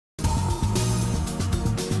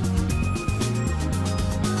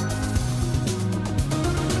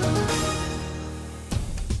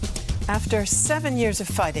After 7 years of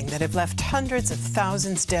fighting that have left hundreds of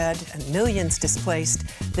thousands dead and millions displaced,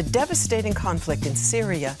 the devastating conflict in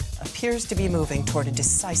Syria appears to be moving toward a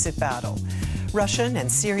decisive battle. Russian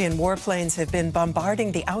and Syrian warplanes have been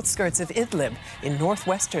bombarding the outskirts of Idlib in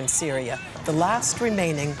northwestern Syria, the last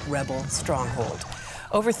remaining rebel stronghold.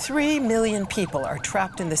 Over 3 million people are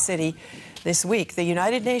trapped in the city. This week, the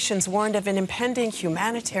United Nations warned of an impending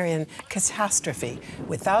humanitarian catastrophe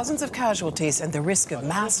with thousands of casualties and the risk of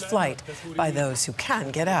mass flight by those who can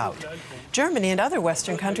get out. Germany and other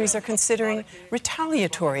Western countries are considering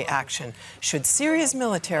retaliatory action should Syria's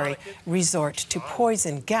military resort to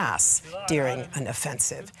poison gas during an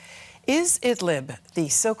offensive. Is Idlib the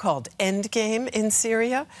so-called endgame in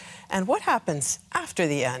Syria? And what happens after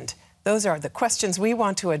the end? Those are the questions we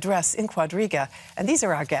want to address in Quadriga, and these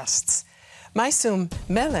are our guests. Maissun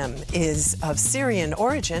Melhem is of Syrian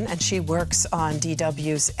origin, and she works on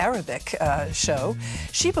DW's Arabic show.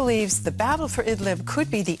 She believes the battle for Idlib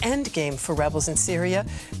could be the endgame for rebels in Syria,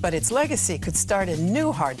 but its legacy could start a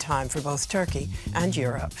new hard time for both Turkey and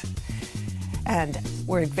Europe. And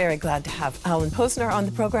we're very glad to have Posener on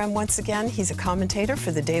the program once again. He's a commentator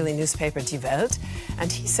for the daily newspaper Die Welt,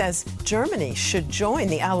 and he says Germany should join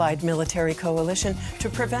the Allied military coalition to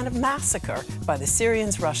prevent a massacre by the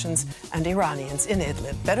Syrians, Russians, and Iranians in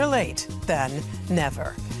Idlib. Better late than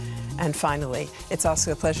never. And finally, it's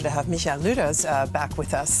also a pleasure to have Lüders back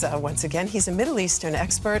with us once again. He's a Middle Eastern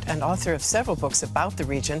expert and author of several books about the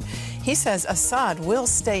region. He says Assad will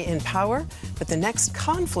stay in power, but the next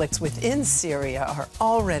conflicts within Syria are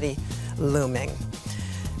already looming.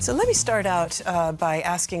 So let me start out by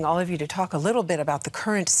asking all of you to talk a little bit about the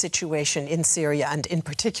current situation in Syria and in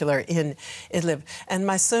particular in Idlib. And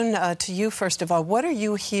Maissun, to you first of all, what are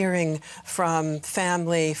you hearing from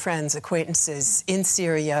family, friends, acquaintances in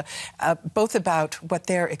Syria, both about what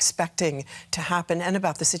they're expecting to happen and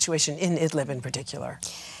about the situation in Idlib in particular?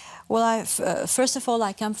 Well, first of all,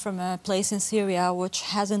 I come from a place in Syria which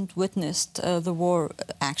hasn't witnessed the war,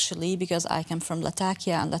 actually, because I come from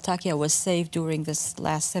Latakia, and Latakia was saved during this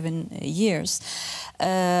last 7 years.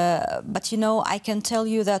 But, you know, I can tell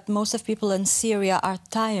you that most of people in Syria are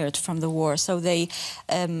tired from the war. So the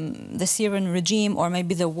Syrian regime, or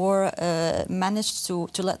maybe the war, managed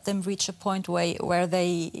to let them reach a point where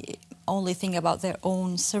they only think about their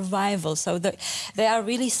own survival. So they are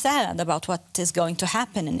really sad about what is going to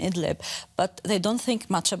happen in Idlib, but they don't think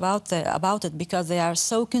much about it because they are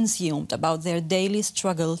so consumed about their daily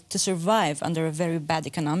struggle to survive under a very bad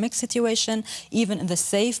economic situation, even in the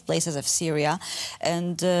safe places of Syria.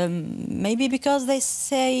 And maybe because they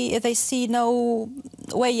see no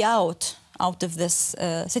way out of this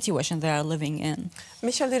situation they are living in.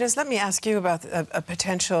 Lüders, let me ask you about a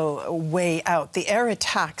potential way out. The air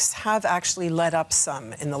attacks have actually let up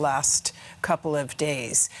some in the last couple of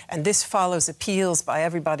days, and this follows appeals by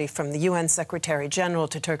everybody from the UN Secretary General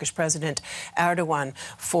to Turkish President Erdogan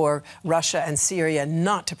for Russia and Syria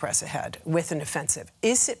not to press ahead with an offensive.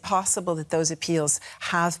 Is it possible that those appeals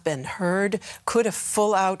have been heard? Could a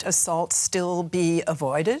full-out assault still be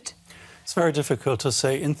avoided? It's very difficult to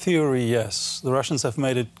say. In theory, yes. The Russians have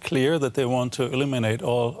made it clear that they want to eliminate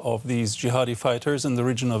all of these jihadi fighters in the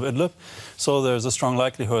region of Idlib. So there's a strong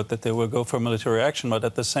likelihood that they will go for military action. But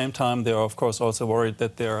at the same time, they are, of course, also worried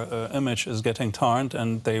that their image is getting tarnished,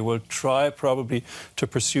 and they will try probably to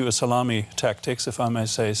pursue a salami tactics, if I may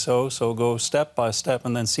say so. So go step by step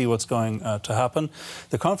and then see what's going to happen.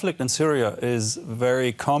 The conflict in Syria is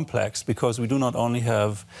very complex because we do not only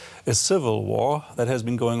have a civil war that has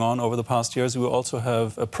been going on over the past years. We also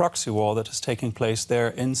have a proxy war that is taking place there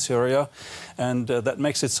in Syria, and that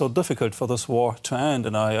makes it so difficult for this war to end.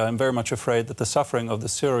 And I'm very much afraid that the suffering of the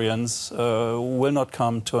Syrians will not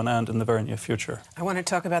come to an end in the very near future. I want to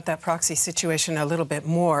talk about that proxy situation a little bit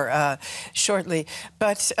more shortly,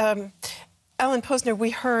 but Posener,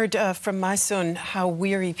 we heard from Maissun how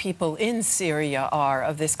weary people in Syria are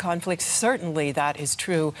of this conflict. Certainly that is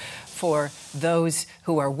true for those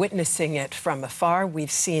who are witnessing it from afar.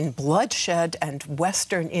 We've seen bloodshed and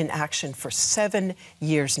Western inaction for 7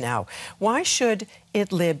 years now. Why should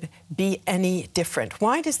Idlib be any different?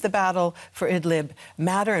 Why does the battle for Idlib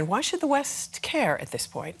matter, and why should the West care at this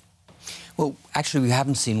point? Well, actually, we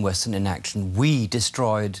haven't seen Western inaction. We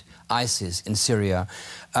destroyed ISIS in Syria,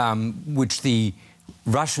 which the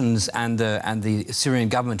Russians and the Syrian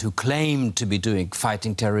government, who claimed to be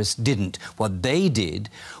fighting terrorists, didn't. What they did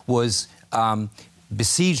was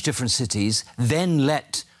besiege different cities, then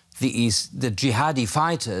let the jihadi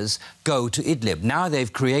fighters go to Idlib. Now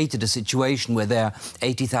they've created a situation where there are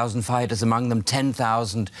 80,000 fighters, among them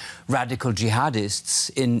 10,000 radical jihadists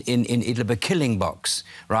in Idlib, a killing box,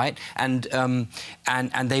 right? And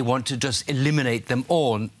they want to just eliminate them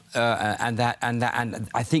all, and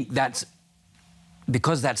I think that's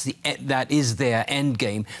because that is their end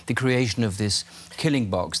game, the creation of this killing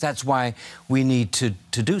box. That's why we need to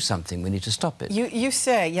do something. We need to stop it. You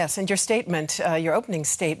say, yes, and your statement, your opening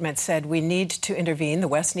statement said we need to intervene, the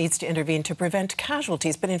West needs to intervene to prevent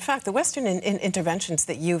casualties. But in fact, the Western interventions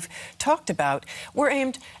that you've talked about were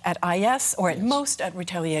aimed at IS or at most at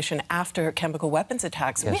retaliation after chemical weapons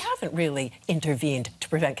attacks. Yes. We haven't really intervened to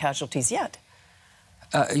prevent casualties yet.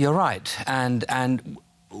 You're right.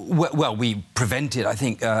 Well, we prevented, I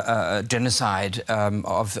think, genocide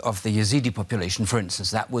of the Yazidi population, for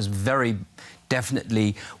instance. That was very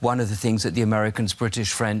definitely one of the things that the Americans,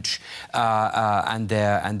 British, French, and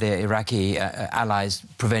their Iraqi allies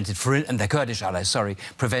prevented, and their Kurdish allies, sorry,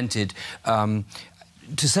 prevented. To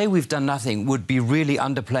say we've done nothing would be really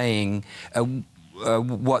underplaying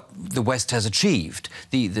what the West has achieved.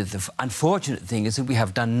 The unfortunate thing is that we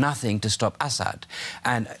have done nothing to stop Assad.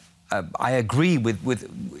 And I agree with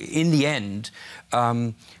in the end,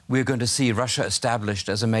 we're going to see Russia established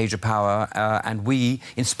as a major power, and we,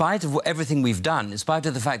 in spite of everything we've done, in spite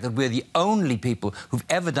of the fact that we're the only people who've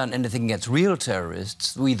ever done anything against real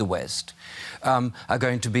terrorists, we, the West, are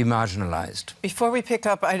going to be marginalized. Before we pick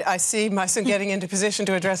up, I see Maissun getting into position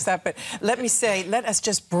to address that, but let me say, let us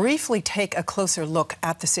just briefly take a closer look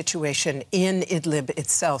at the situation in Idlib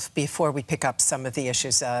itself before we pick up some of the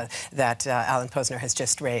issues that Alan Posener has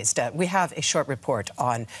just raised. We have a short report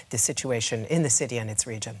on the situation in the city and its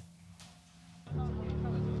region.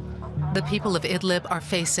 The people of Idlib are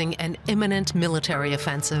facing an imminent military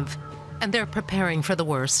offensive, and they're preparing for the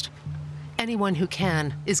worst. Anyone who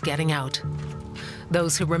can is getting out.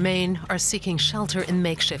 Those who remain are seeking shelter in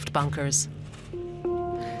makeshift bunkers.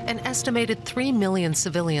 An estimated 3 million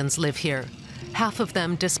civilians live here, half of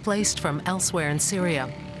them displaced from elsewhere in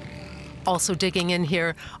Syria. Also digging in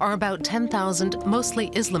here are about 10,000 mostly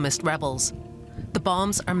Islamist rebels. The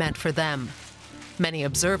bombs are meant for them. Many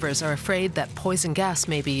observers are afraid that poison gas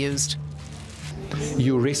may be used.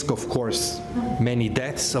 You risk, of course, many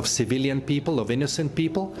deaths of civilian people, of innocent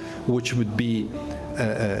people, which would be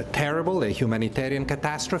terrible, a humanitarian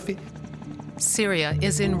catastrophe. Syria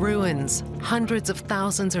is in ruins. Hundreds of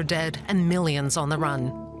thousands are dead and millions on the run.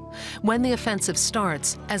 When the offensive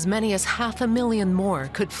starts, as many as 500,000 more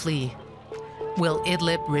could flee. Will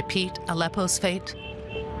Idlib repeat Aleppo's fate?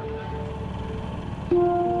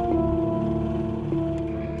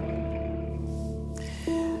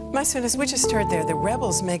 Maissun, as we just heard there, the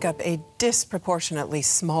rebels make up a disproportionately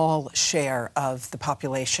small share of the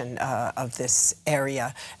population of this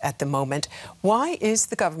area at the moment. Why is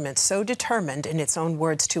the government so determined, in its own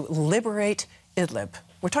words, to liberate Idlib?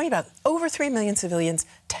 We're talking about over 3 million civilians,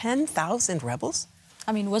 10,000 rebels?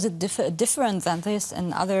 I mean, was it different than this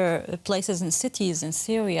in other places and cities in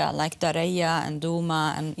Syria, like Daraya and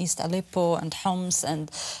Douma and East Aleppo and Homs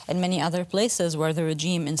and many other places where the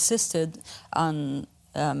regime insisted on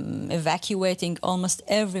evacuating almost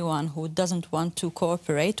everyone who doesn't want to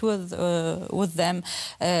cooperate with them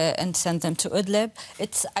and send them to Idlib?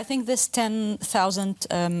 I think this 10,000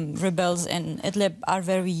 rebels in Idlib are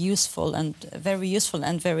very useful and very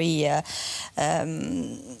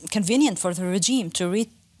convenient for the regime to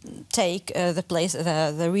retake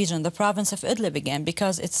the region, the province of Idlib again,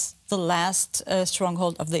 because it's the last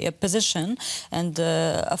stronghold of the opposition and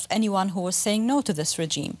of anyone who was saying no to this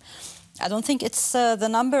regime. I don't think it's the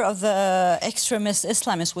number of the extremist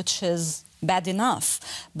Islamists, which is bad enough,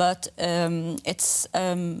 but it's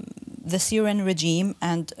the Syrian regime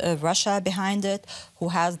and Russia behind it, who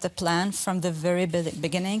has the plan from the very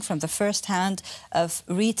beginning, from the first hand, of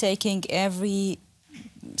retaking every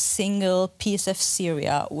single piece of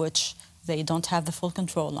Syria, which they don't have the full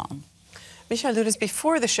control on. Lüders,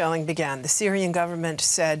 before the shelling began, the Syrian government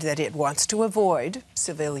said that it wants to avoid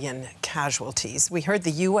civilian casualties. We heard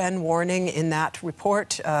the UN warning in that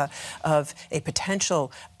report of a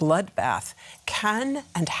potential bloodbath. Can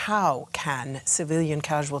and how can civilian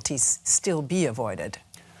casualties still be avoided?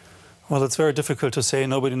 Well, it's very difficult to say.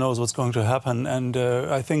 Nobody knows what's going to happen. And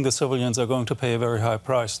I think the civilians are going to pay a very high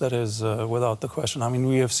price. That is without the question. I mean,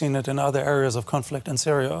 we have seen it in other areas of conflict in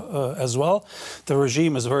Syria as well. The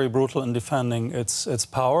regime is very brutal in defending its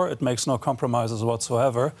power. It makes no compromises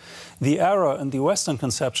whatsoever. The error in the Western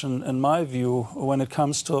conception, in my view, when it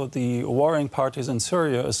comes to the warring parties in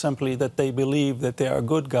Syria, is simply that they believe that they are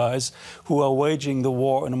good guys who are waging the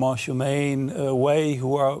war in a more humane way,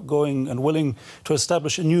 who are going and willing to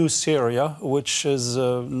establish a new Syria, which is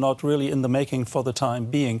not really in the making for the time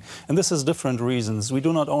being. And this is different reasons. We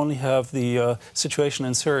do not only have the situation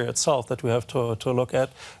in Syria itself that we have to look at,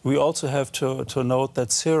 we also have to note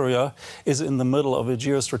that Syria is in the middle of a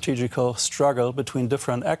geostrategical struggle between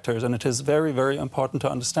different actors, and it is very, very important to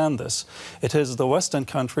understand this. It is the Western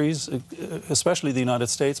countries, especially the United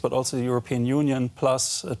States, but also the European Union,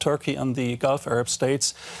 plus Turkey and the Gulf Arab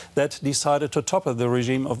states, that decided to topple the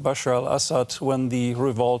regime of Bashar al-Assad when the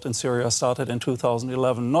revolt in Syria started in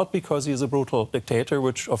 2011, not because he is a brutal dictator,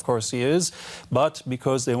 which of course he is, but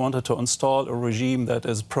because they wanted to install a regime that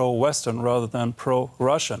is pro-Western rather than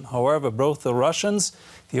pro-Russian. However, both the Russians,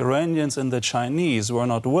 the Iranians and the Chinese were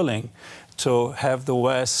not willing to have the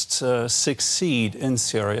West succeed in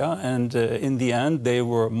Syria, and in the end they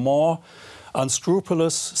were more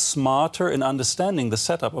unscrupulous, smarter in understanding the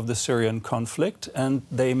setup of the Syrian conflict, and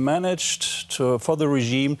they managed for the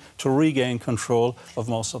regime to regain control of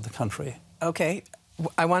most of the country. Okay.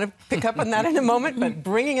 I want to pick up on that in a moment, but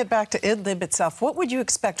bringing it back to Idlib itself, what would you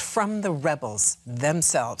expect from the rebels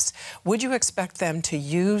themselves? Would you expect them to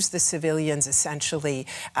use the civilians essentially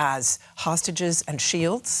as hostages and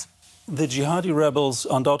shields? The jihadi rebels,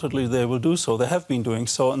 undoubtedly, they will do so. They have been doing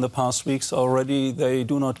so in the past weeks already. They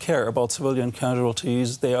do not care about civilian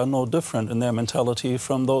casualties. They are no different in their mentality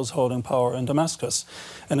from those holding power in Damascus.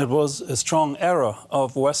 And it was a strong error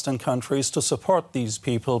of Western countries to support these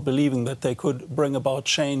people, believing that they could bring about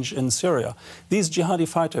change in Syria. These jihadi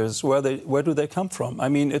fighters, where do they come from? I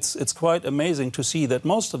mean, it's quite amazing to see that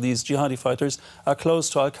most of these jihadi fighters are close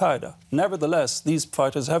to al-Qaeda. Nevertheless, these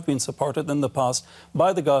fighters have been supported in the past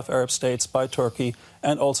by the Gulf Arab states, by Turkey,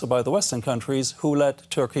 and also by the Western countries, who let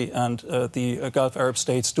Turkey and the Gulf Arab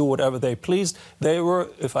states do whatever they pleased. They were,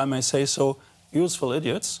 if I may say so, useful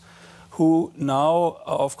idiots, who now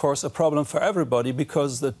are, of course, a problem for everybody,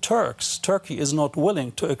 because Turkey is not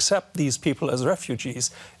willing to accept these people as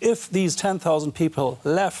refugees. If these 10,000 people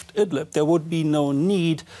left Idlib, there would be no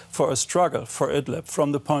need for a struggle for Idlib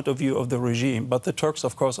from the point of view of the regime. But the Turks,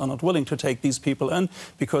 of course, are not willing to take these people in,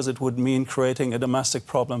 because it would mean creating a domestic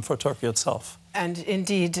problem for Turkey itself. And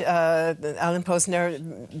indeed, Alan Posener,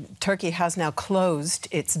 Turkey has now closed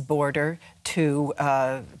its border to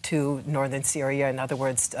northern Syria, in other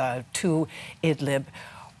words, to Idlib.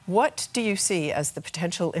 What do you see as the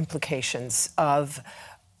potential implications of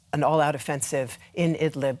an all-out offensive in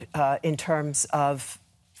Idlib in terms of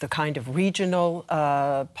the kind of regional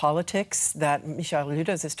politics that Michael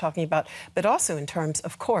Lüders is talking about, but also in terms,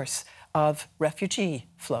 of course, of refugee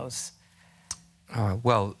flows?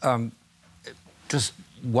 Just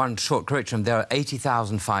one short correction. There are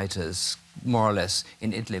 80,000 fighters, more or less,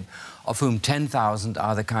 in Idlib, of whom 10,000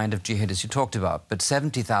 are the kind of jihadists you talked about. But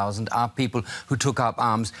 70,000 are people who took up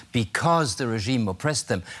arms because the regime oppressed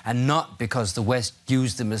them, and not because the West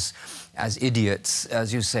used them as idiots,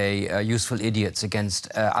 as you say, useful idiots against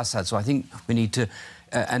Assad. So I think we need to...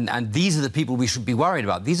 And these are the people we should be worried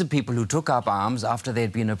about. These are people who took up arms after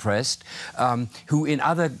they'd been oppressed, who in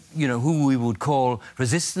other, who we would call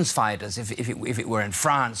resistance fighters, if it were in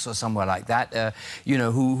France or somewhere like that,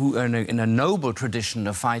 who are in a noble tradition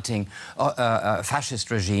of fighting a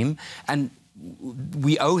fascist regime, and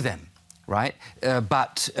we owe them, right?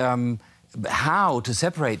 But how to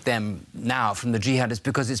separate them now from the jihadists,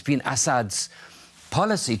 because it's been Assad's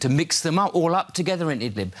policy to mix them all up together in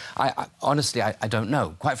Idlib. Honestly, I don't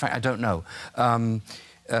know. Quite frankly, I don't know.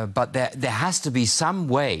 But there has to be some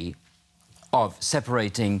way of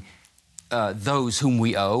separating those whom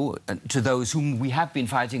we owe to those whom we have been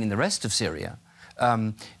fighting in the rest of Syria.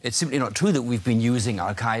 It's simply not true that we've been using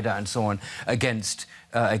al-Qaeda and so on against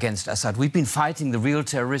Assad. We've been fighting the real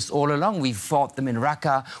terrorists all along. We fought them in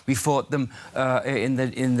Raqqa, we fought them in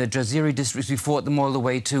the Jaziri districts, we fought them all the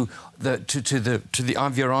way to the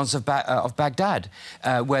environs of Baghdad,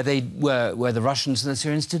 where the Russians and the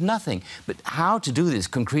Syrians did nothing. But how to do this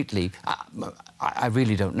concretely, I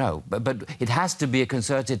really don't know. But it has to be a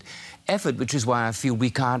concerted effort, which is why I feel we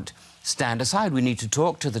can't stand aside. We need to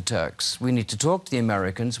talk to the Turks. We need to talk to the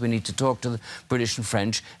Americans. We need to talk to the British and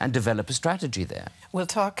French and develop a strategy there. We'll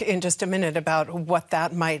talk in just a minute about what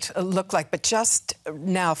that might look like. But just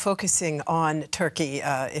now, focusing on Turkey,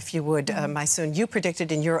 if you would, Maissun, you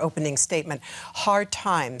predicted in your opening statement hard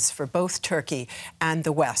times for both Turkey and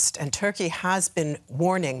the West. And Turkey has been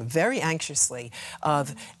warning very anxiously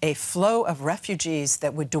of a flow of refugees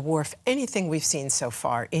that would dwarf anything we've seen so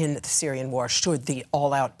far in the Syrian war, should the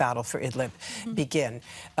all-out battle for Idlib begin.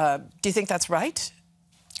 Do you think that's right?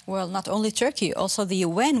 Well, not only Turkey, also the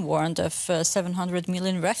UN warned of 700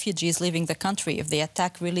 million refugees leaving the country if the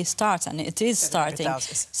attack really starts, and it is starting.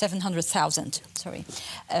 700,000, sorry.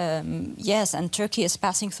 Yes, and Turkey is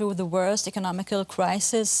passing through the worst economical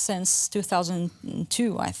crisis since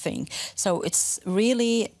 2002, I think. So it's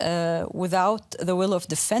really, without the will of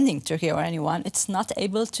defending Turkey or anyone, it's not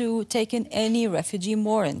able to take in any refugee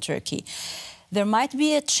more in Turkey. There might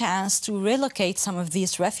be a chance to relocate some of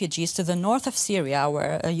these refugees to the north of Syria,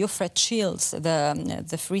 where Euphrates shields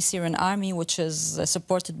the Free Syrian Army, which is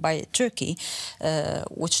supported by Turkey,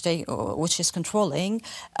 which is controlling.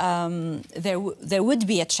 There would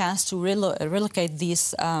be a chance to relocate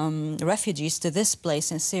these refugees to this place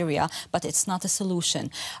in Syria, but it's not a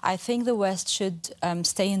solution. I think the West should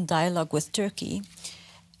stay in dialogue with Turkey,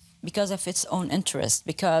 because of its own interest,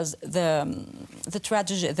 because the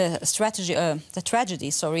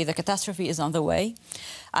catastrophe is on the way.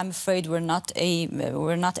 I'm afraid we're not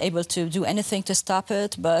able to do anything to stop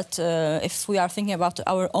it. But if we are thinking about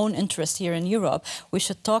our own interest here in Europe, we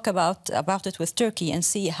should talk about it with Turkey and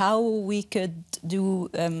see how we could do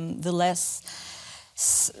the less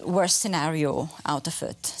worst scenario out of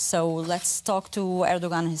it. So let's talk to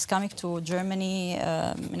Erdogan. He's coming to Germany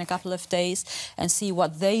in a couple of days and see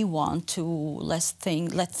what they want to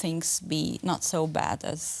let things be not so bad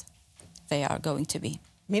as they are going to be.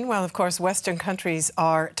 Meanwhile, of course, Western countries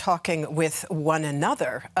are talking with one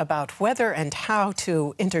another about whether and how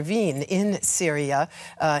to intervene in Syria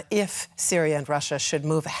if Syria and Russia should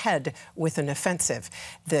move ahead with an offensive.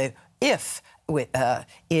 The if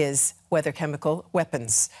is whether chemical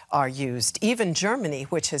weapons are used. Even Germany,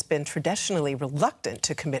 which has been traditionally reluctant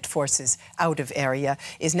to commit forces out of area,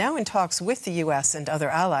 is now in talks with the U.S. and other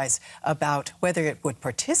allies about whether it would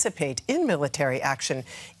participate in military action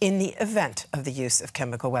in the event of the use of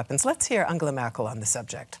chemical weapons. Let's hear Angela Merkel on the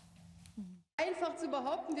subject.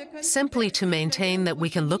 Simply to maintain that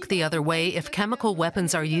we can look the other way if chemical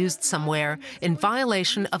weapons are used somewhere in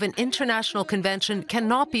violation of an international convention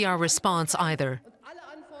cannot be our response either.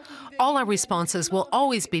 All our responses will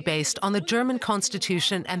always be based on the German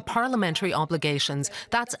constitution and parliamentary obligations.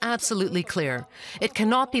 That's absolutely clear. It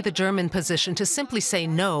cannot be the German position to simply say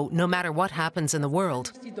no, no matter what happens in the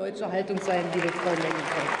world.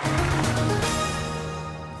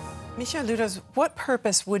 Michael Lüders, what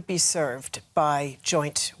purpose would be served by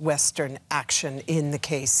joint Western action in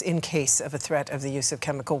case of a threat of the use of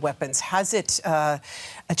chemical weapons? Has it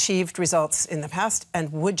achieved results in the past,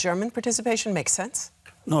 and would German participation make sense?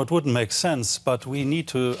 No, it wouldn't make sense, but we need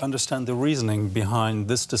to understand the reasoning behind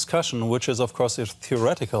this discussion, which is, of course, a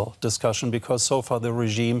theoretical discussion, because so far the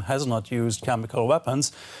regime has not used chemical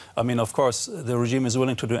weapons. I mean, of course, the regime is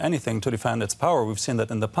willing to do anything to defend its power. We've seen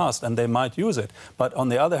that in the past, and they might use it. But on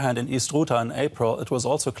the other hand, in East Ghouta in April, it was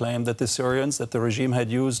also claimed that the regime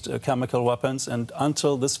had used chemical weapons, and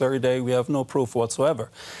until this very day, we have no proof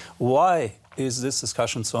whatsoever. Why is this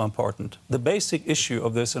discussion so important? The basic issue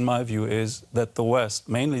of this, in my view, is that the West,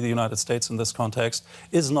 mainly the United States in this context,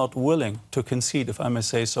 is not willing to concede, if I may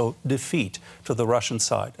say so, defeat to the Russian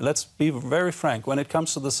side. Let's be very frank. When it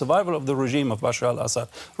comes to the survival of the regime of Bashar al-Assad,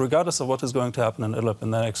 regardless of what is going to happen in Idlib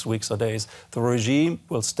in the next weeks or days, the regime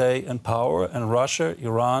will stay in power, and Russia,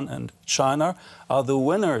 Iran, and China are the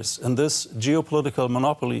winners in this geopolitical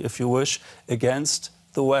monopoly, if you wish, against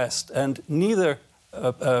the West. And neither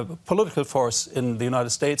political force in the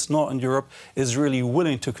United States nor in Europe is really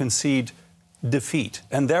willing to concede defeat.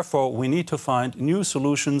 And therefore, we need to find new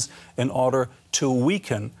solutions in order to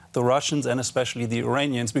weaken the Russians and especially the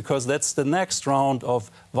Iranians, because that's the next round of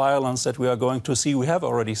violence that we are going to see. We have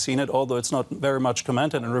already seen it, although it's not very much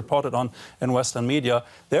commented and reported on in Western media.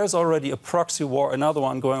 There's already a proxy war, another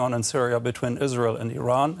one going on in Syria between Israel and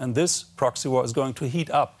Iran, and this proxy war is going to heat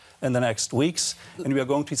up in the next weeks, and we are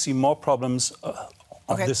going to see more problems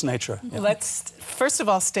of this nature. Yeah. Let's first of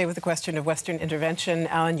all stay with the question of Western intervention.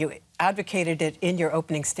 Alan, you advocated it in your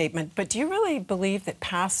opening statement, but do you really believe that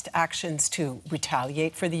past actions to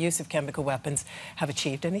retaliate for the use of chemical weapons have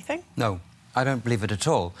achieved anything? No. I don't believe it at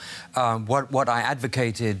all. What I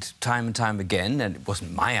advocated time and time again, and it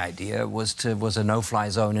wasn't my idea, was a no-fly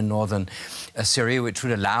zone in northern Syria, which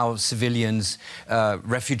would allow civilians,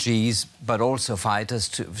 refugees, but also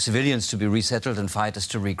civilians to be resettled and fighters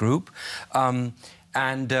to regroup.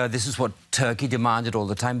 This is what Turkey demanded all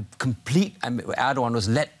the time. Erdogan was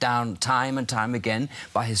let down time and time again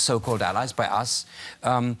by his so-called allies, by us.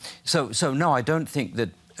 So no, I don't think that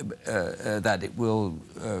that it will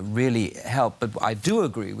really help. But I do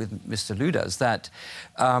agree with Mr. Lüders that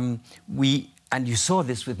and you saw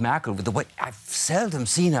this with Merkel, with the way I've seldom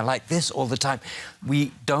seen her like this all the time.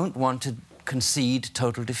 We don't want to concede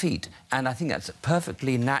total defeat. And I think that's a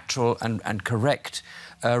perfectly natural and correct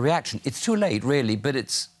reaction. It's too late, really, but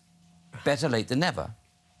it's better late than never.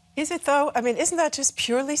 Is it, though? I mean, isn't that just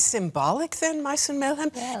purely symbolic, then, Maissun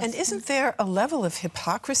Melhem? Yes. And isn't there a level of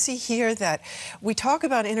hypocrisy here that we talk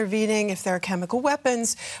about intervening if there are chemical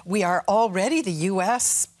weapons? We are already, the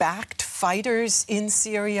U.S.-backed fighters in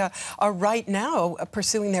Syria are right now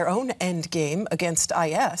pursuing their own endgame against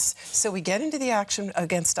IS. So we get into the action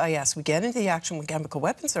against IS. We get into the action when chemical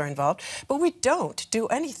weapons are involved. But we don't do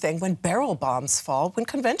anything when barrel bombs fall, when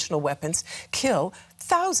conventional weapons kill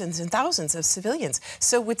thousands and thousands of civilians.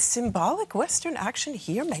 So would symbolic Western action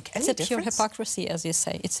here make any difference? It's a pure hypocrisy, as you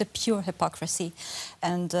say. It's a pure hypocrisy.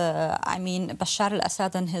 And, I mean, Bashar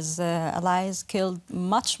al-Assad and his allies killed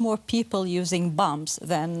much more people using bombs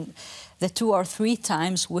than the 2 or 3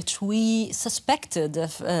 times which we suspected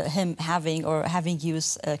of him having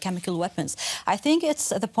used chemical weapons. I think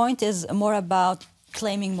the point is more about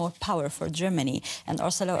claiming more power for Germany. And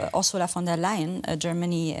Ursula von der Leyen,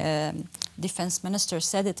 Germany defense minister,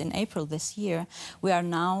 said it in April this year. We are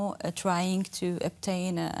now trying to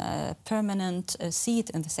obtain a permanent seat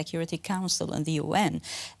in the Security Council in the UN.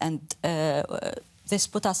 And this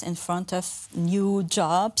put us in front of new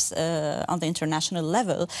jobs on the international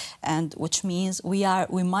level, and which means we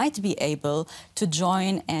might be able to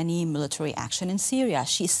join any military action in Syria.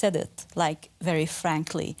 She said it, like, very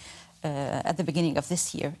frankly. At the beginning of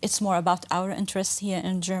this year. It's more about our interests here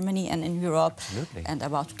in Germany and in Europe. Absolutely. And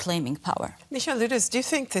about claiming power. Michael Lüders, do you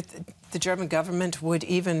think that the German government would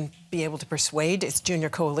even be able to persuade its junior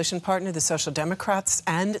coalition partner, the Social Democrats,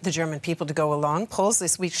 and the German people to go along? Polls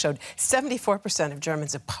this week showed 74% of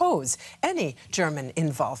Germans oppose any German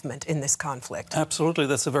involvement in this conflict. Absolutely.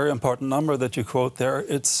 That's a very important number that you quote there.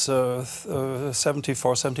 It's 74,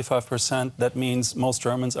 75%. That means most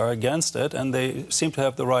Germans are against it, and they seem to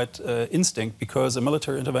have the right instinct, because a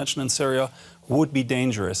military intervention in Syria would be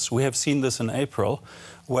dangerous. We have seen this in April,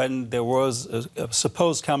 when there was a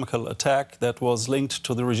supposed chemical attack that was linked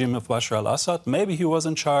to the regime of Bashar al-Assad. Maybe he was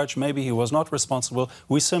in charge, maybe he was not responsible.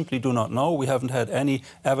 We simply do not know. We haven't had any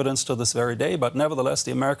evidence to this very day, but nevertheless,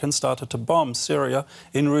 the Americans started to bomb Syria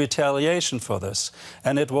in retaliation for this.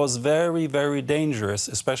 And it was very, very dangerous,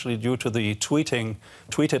 especially due to the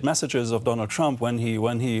tweeted messages of Donald Trump when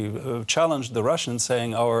he challenged the Russians,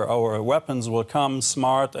 saying our weapons will come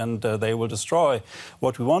smart and they will destroy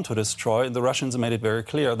what we want to destroy. And the Russians made it very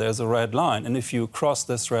clear there's a red line, and if you cross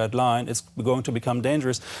this red line, it's going to become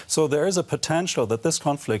dangerous. So there is a potential that this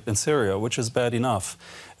conflict in Syria, which is bad enough,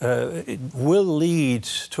 it will lead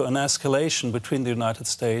to an escalation between the United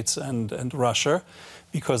States and Russia,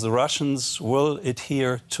 because the Russians will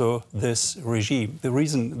adhere to this regime. The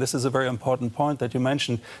reason, this is a very important point that you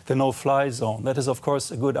mentioned, the no-fly zone. That is, of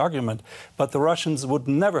course, a good argument. But the Russians would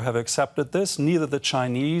never have accepted this, neither the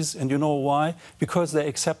Chinese. And you know why? Because they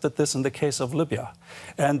accepted this in the case of Libya.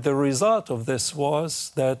 And the result of this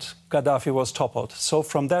was that Gaddafi was toppled. So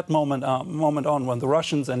from that moment on, when the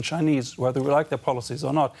Russians and Chinese, whether we like their policies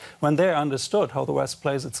or not, when they understood how the West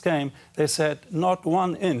plays its game, they said not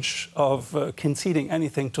 1 inch of conceding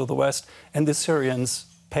anything to the West, and the Syrians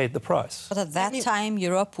paid the price. But at that time,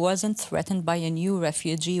 Europe wasn't threatened by a new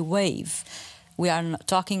refugee wave. We are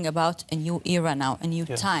talking about a new era now, a new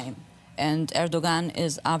time. And Erdogan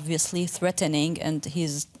is obviously threatening, and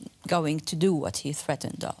he's going to do what he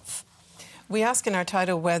threatened of. We ask in our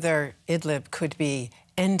title whether Idlib could be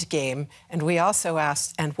endgame, and we also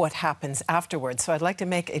asked, and what happens afterwards? So I'd like to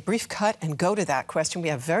make a brief cut and go to that question. We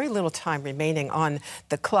have very little time remaining on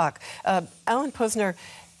the clock. Alan Posener,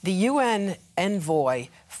 the UN envoy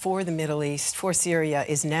for the Middle East, for Syria,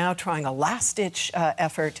 is now trying a last-ditch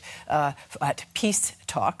effort at peace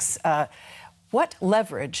talks. What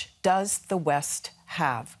leverage does the West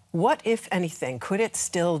have? What, if anything, could it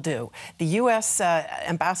still do? The U.S.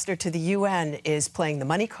 ambassador to the UN is playing the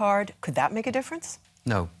money card. Could that make a difference?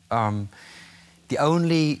 No. The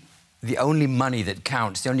only money that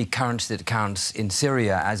counts, the only currency that counts in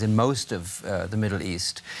Syria, as in most of the Middle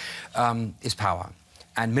East, is power.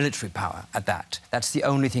 and military power at that. That's the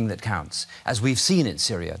only thing that counts, as we've seen in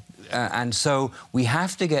Syria. And so we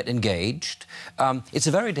have to get engaged. It's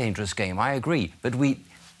a very dangerous game, I agree, but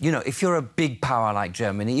you know, if you're a big power like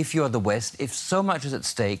Germany, if you're the West, if so much is at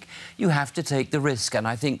stake, you have to take the risk. And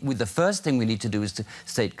I think the first thing we need to do is to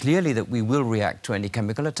state clearly that we will react to any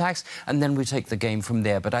chemical attacks, and then we take the game from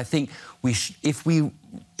there. But I think if we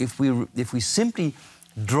simply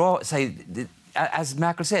say, as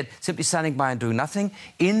Merkel said, simply standing by and doing nothing,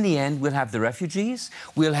 in the end we'll have the refugees,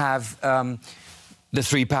 we'll have the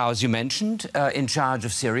three powers you mentioned in charge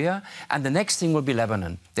of Syria, and the next thing will be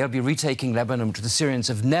Lebanon. They'll be retaking Lebanon, which the Syrians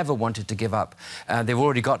have never wanted to give up. They've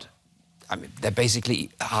already got, I mean, they're basically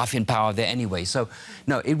half in power there anyway. So,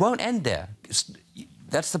 no, it won't end there.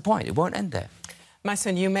 That's the point. It won't end there.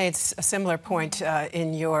 Maissun, you made a similar point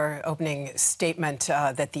in your opening statement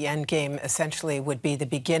that the end game essentially would be the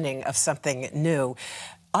beginning of something new.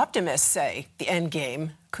 Optimists say the end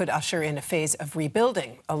game could usher in a phase of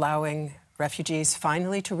rebuilding, allowing refugees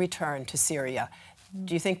finally to return to Syria.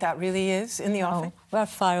 Do you think that really is in the offing? Oh, we're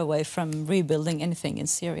far away from rebuilding anything in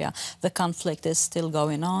Syria. The conflict is still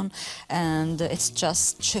going on, and it's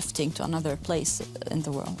just shifting to another place in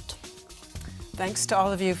the world. Thanks to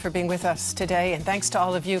all of you for being with us today, and thanks to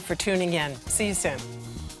all of you for tuning in. See you soon.